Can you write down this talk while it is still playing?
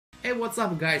Hey, what's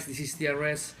up guys, this is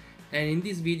TRS, and in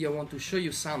this video I want to show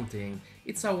you something.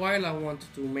 It's a while I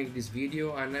wanted to make this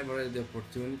video. I never had the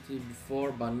opportunity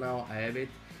before, but now I have it.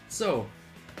 So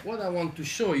what I want to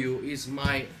show you is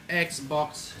my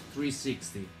Xbox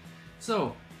 360.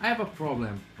 So I have a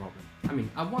problem. I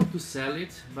mean, I want to sell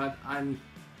it, but I'm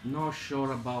not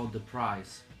sure about the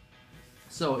price.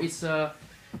 So it's the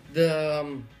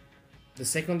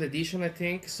second edition, I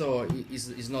think. So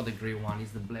it's not the gray one, it's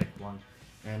the black one.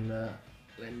 And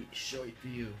let me show it to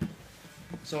you.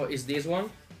 So it's this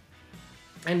one,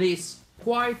 and it's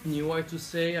quite new, I have to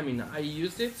say. I mean, I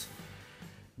used it,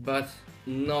 but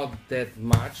not that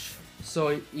much.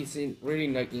 So it's really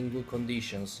not in good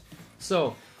conditions.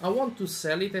 So I want to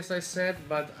sell it, as I said,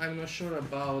 but I'm not sure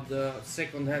about the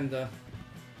second-hand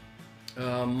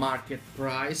market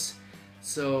price.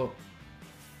 So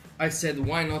I said,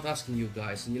 why not asking you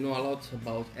guys? You know a lot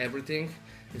about everything,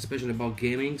 especially about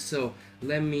gaming. So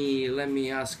let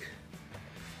me ask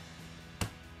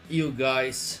you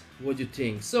guys what you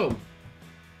think. So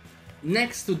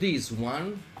next to this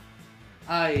one,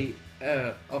 I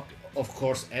of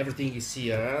course everything is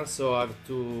here. So I have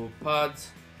two pads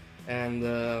and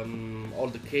all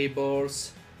the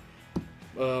cables.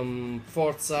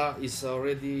 Forza is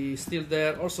already still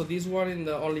there. Also this one, in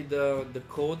only the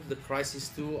code, the Crisis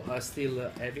 2, I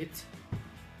still have it.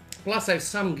 Plus I have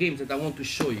some games that I want to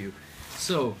show you.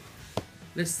 So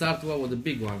let's start with the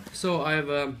big one. So I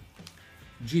have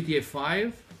GTA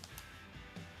 5.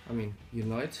 I mean, you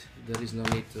know it, there is no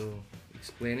need to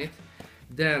explain it.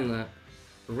 Then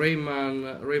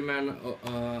Rayman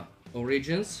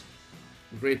Origins,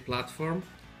 great platform.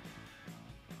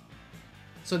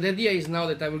 So the idea is now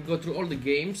that I will go through all the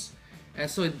games, and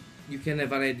so you can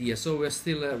have an idea. So we're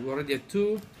still we already have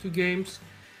two games.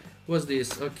 What's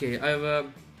this? Okay, I have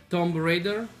Tomb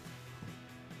Raider.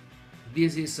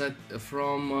 This is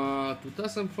from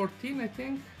 2014, I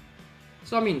think.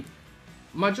 So I mean,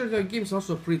 majority of games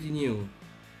also pretty new.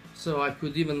 So I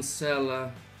could even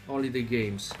sell only the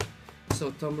games. So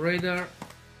Tomb Raider,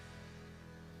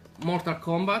 Mortal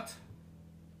Kombat.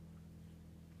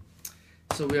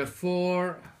 So we have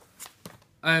 4.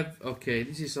 I have, okay,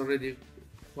 this is already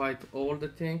quite old, I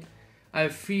think. I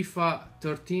have FIFA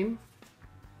 13,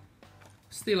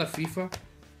 still a FIFA.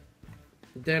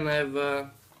 Then I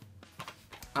have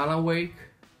Alan Wake.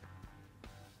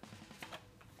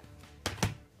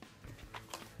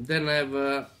 Then I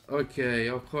have okay,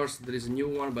 of course there is a new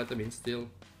one, but I mean still,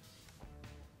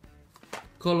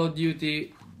 Call of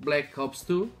Duty Black Ops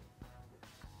 2.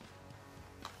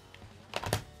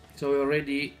 So we're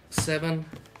already 7.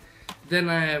 Then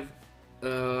I have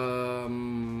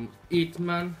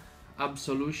Hitman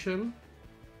Absolution,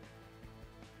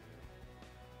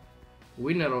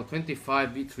 winner of 25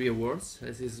 V3 awards,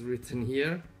 as is written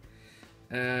here,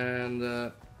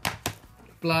 and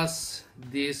plus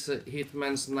this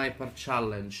Hitman Sniper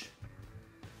Challenge.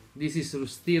 This is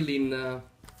still in the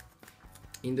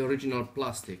original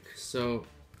plastic, so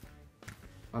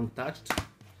untouched.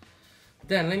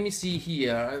 Then let me see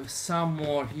here, I have some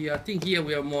more here. I think here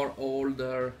we have more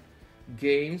older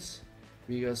games,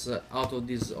 because out of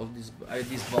this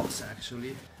box,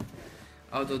 actually,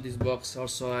 out of this box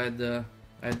also I had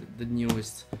the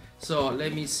newest. So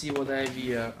let me see what I have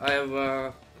here. I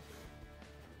have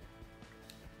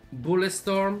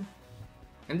Bulletstorm,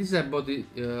 and this is I bought it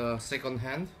second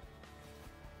hand.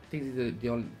 I think this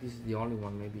is the only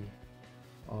one, maybe,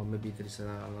 or maybe there is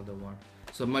another one.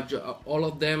 So much, all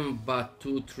of them, but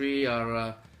 2, 3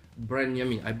 are brand new. I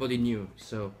mean, I bought it new.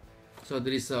 So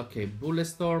there is, okay,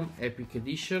 Bulletstorm Epic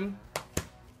Edition,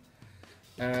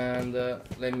 and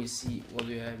let me see what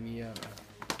do you have here.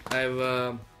 I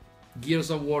have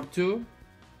Gears of War 2,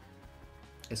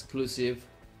 exclusive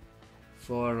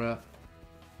for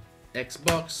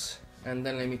Xbox, and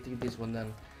then let me take this one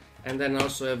then, and then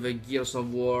also have a Gears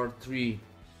of War 3,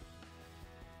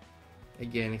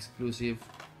 again exclusive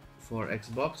for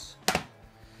Xbox.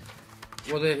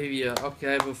 What do I have here? Okay,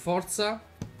 I have a Forza.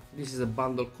 This is a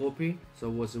bundle copy, so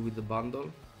it was with the bundle,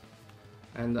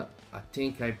 and I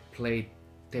think I played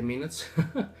 10 minutes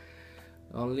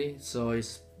only, so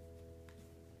it's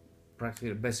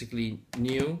practically basically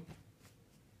new.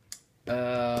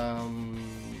 Let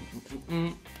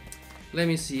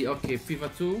me see. Okay, FIFA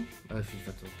 2,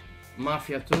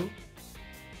 Mafia 2,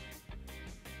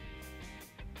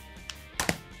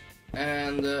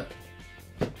 and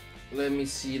let me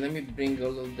see, let me bring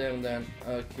all of them then.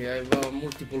 Okay, I have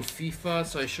multiple FIFA,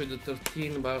 so I showed the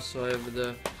 13, but also I have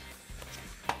the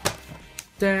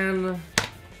 10,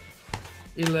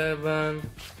 11,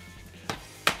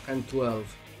 and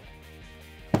 12.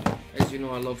 As you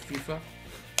know, I love FIFA.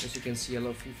 As you can see, I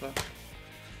love FIFA.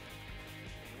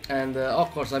 And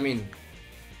of course, I mean,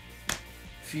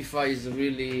 FIFA is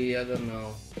really, I don't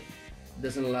know,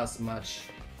 doesn't last much.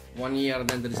 1 year,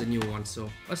 then there is a new one. So,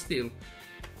 but still,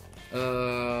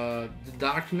 The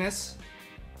Darkness.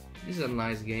 This is a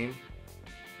nice game.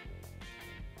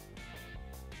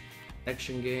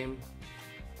 Action game,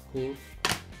 cool.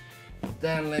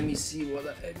 Then let me see what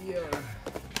I have here.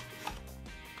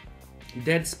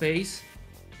 Dead Space.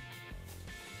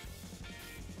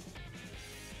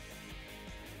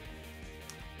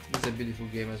 It's a beautiful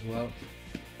game as well.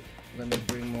 Let me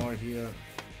bring more here.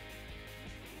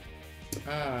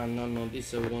 Ah, no,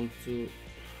 this I want to.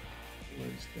 Where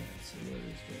is that? So where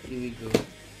is that? Here we go.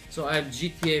 So I have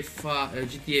GTA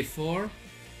 4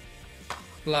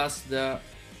 plus the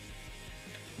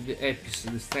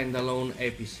episode, the standalone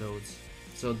episodes.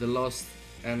 So The Lost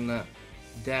and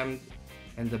Damned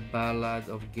and the Ballad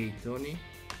of Gay Tony.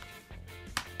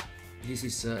 This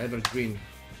is evergreen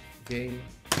game,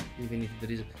 even if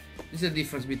there is there's a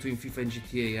difference between FIFA and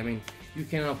GTA. I mean, you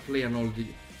cannot play an old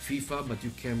FIFA, but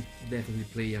you can definitely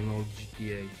play an old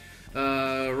GTA.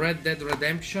 Red Dead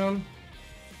Redemption,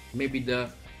 maybe the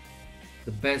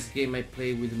best game I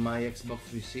play with my Xbox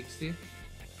 360.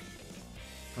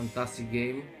 Fantastic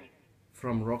game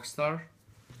from Rockstar.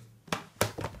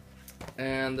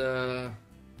 And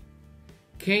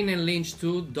Kane and Lynch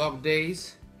 2, Dog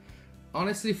Days.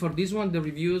 Honestly, for this one the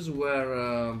reviews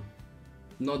were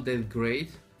not that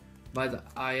great, but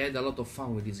I had a lot of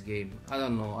fun with this game. I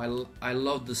don't know, I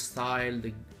love the style,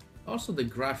 also the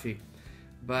graphic,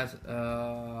 but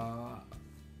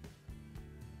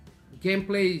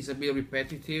gameplay is a bit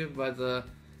repetitive, but a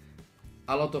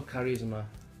lot of charisma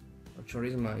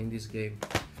in this game.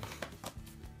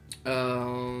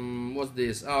 What's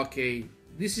this? Okay,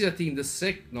 this is I think the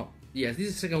this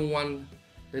is the second one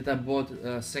that I bought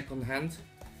second hand.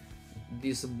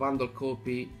 This bundle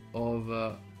copy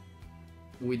of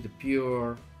with the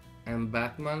Pure and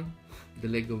Batman, the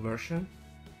Lego version.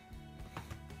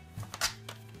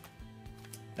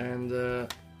 And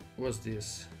what's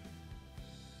this?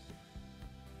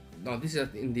 No, this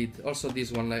is indeed also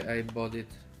this one. I bought it.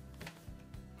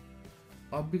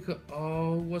 Oh,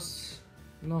 because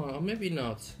no, maybe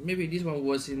not. Maybe this one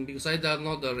was in because I had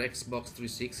another Xbox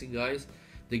 360, guys,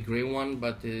 the gray one,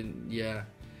 but yeah,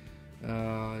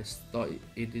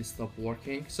 it did stop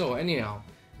working. So anyhow,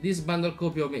 this bundle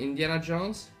copy of Indiana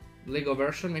Jones, Lego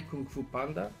version, and Kung Fu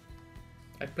Panda.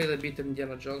 I played a bit of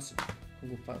Indiana Jones.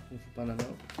 Kung Fu Panda,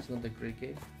 no, it's not a great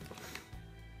game.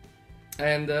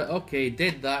 And okay,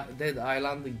 Dead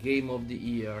Island, Game of the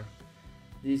Year.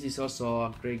 This is also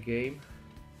a great game.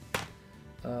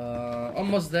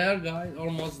 Almost there, guys,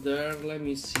 almost there. Let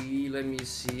me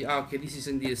see. Ah, okay, this is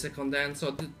indeed the second hand.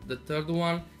 So the third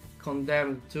one,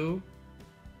 Condemned 2.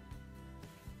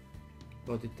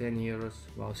 Bought it 10 euros.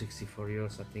 Wow, 64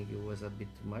 euros. I think it was a bit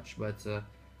too much, but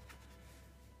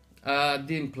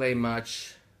didn't play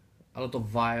much. A lot of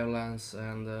violence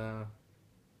and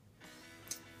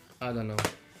I don't know.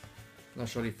 Not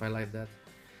sure if I like that.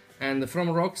 And from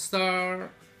Rockstar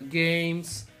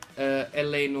Games,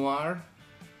 LA Noire.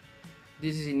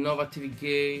 This is an innovative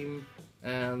game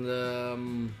and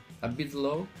a bit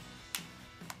low,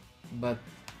 but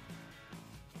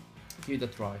give it a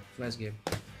try. Nice game.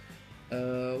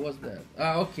 What's that?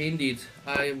 Ah, okay, indeed.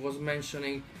 I was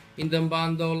mentioning in the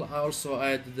bundle. I also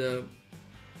had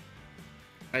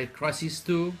Crisis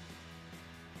 2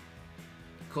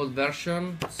 code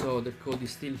version, so the code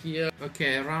is still here.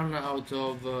 Okay, I ran out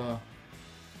of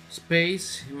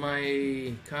space in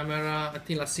my camera. I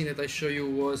think last thing that I showed you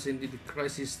was indeed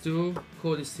Crisis 2.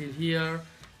 Code is still here.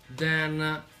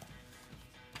 Then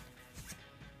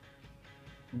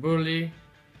Burly,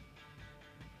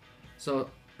 so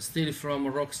still from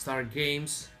Rockstar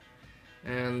Games,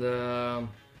 and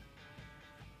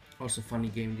also funny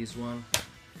game, this one.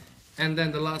 And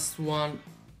then the last one,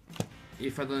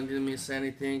 if I didn't miss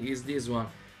anything, is this one,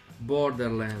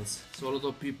 Borderlands. So a lot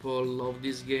of people love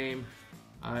this game.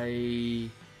 I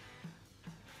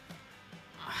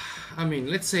mean,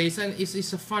 let's say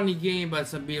it's a funny game, but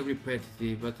it's a bit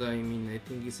repetitive. But I mean, I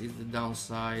think it's the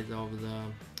downside of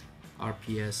the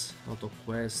RPS, lot of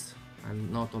quests,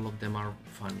 and not all of them are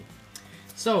funny.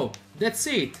 So that's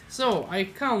it. So I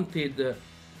counted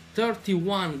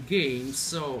 31 games.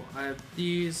 So I have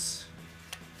these.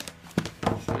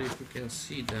 Not sure if you can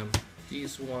see them.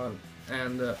 This one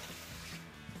and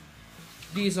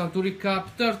these are, to recap,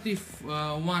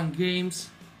 31 games.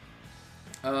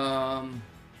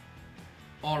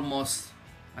 Almost,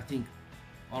 I think,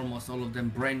 almost all of them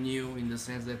brand new, in the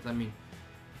sense that, I mean,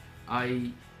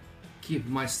 I keep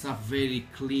my stuff very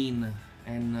clean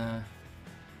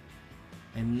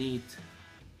and neat,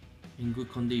 in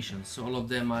good conditions. So all of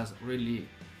them are really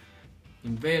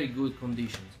in very good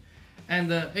conditions.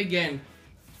 And again,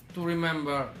 to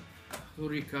remember, to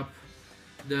recap,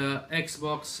 the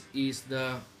Xbox is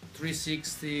the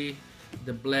 360,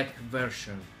 the black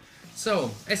version.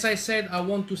 So as I said, I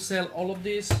want to sell all of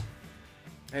this,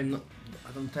 and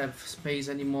I don't have space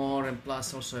anymore, and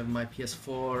plus also have my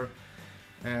PS4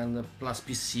 and plus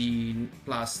PC,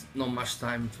 plus not much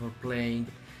time for playing.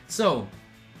 So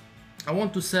I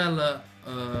want to sell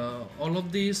all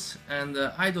of this, and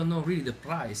I don't know really the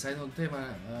price. I don't have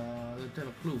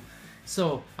a clue.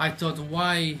 So I thought,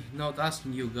 why not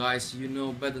asking you guys? You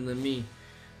know better than me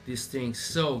these things.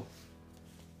 So,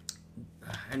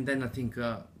 and then I think,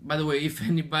 by the way, if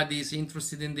anybody is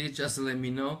interested in this, just let me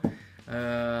know.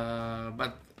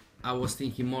 But I was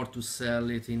thinking more to sell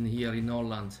it here in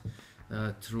Holland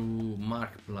through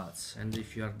Marktplaats. And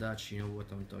if you are Dutch, you know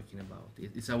what I'm talking about.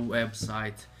 It's a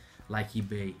website like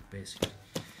eBay, basically.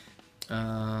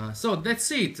 So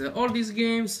that's it. All these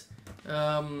games,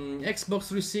 Xbox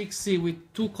 360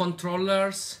 with 2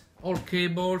 controllers, all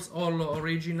cables, all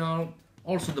original.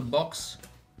 Also the box.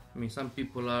 I mean, some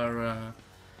people are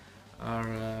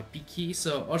picky,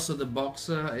 so also the box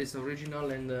is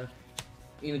original and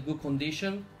in a good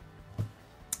condition.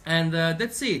 And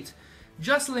that's it.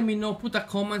 Just let me know, put a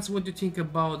comments what you think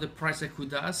about the price I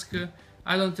could ask.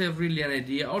 I don't have really an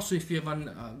idea. Also, if you have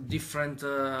a different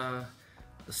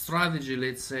strategy,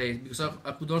 let's say, because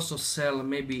I could also sell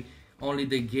maybe only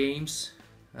the games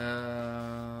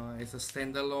as a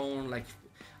standalone, like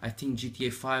I think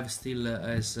GTA 5 still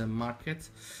has a market,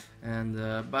 and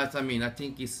but I mean, I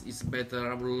think it's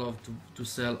better. I would love to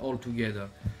sell all together.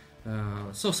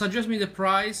 So suggest me the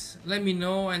price, let me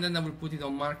know, and then I will put it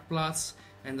on Marktplaats,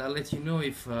 and I'll let you know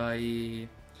if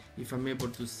I'm able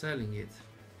to selling it.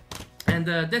 And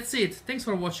that's it. Thanks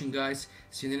for watching, guys.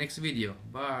 See you in the next video.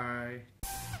 Bye.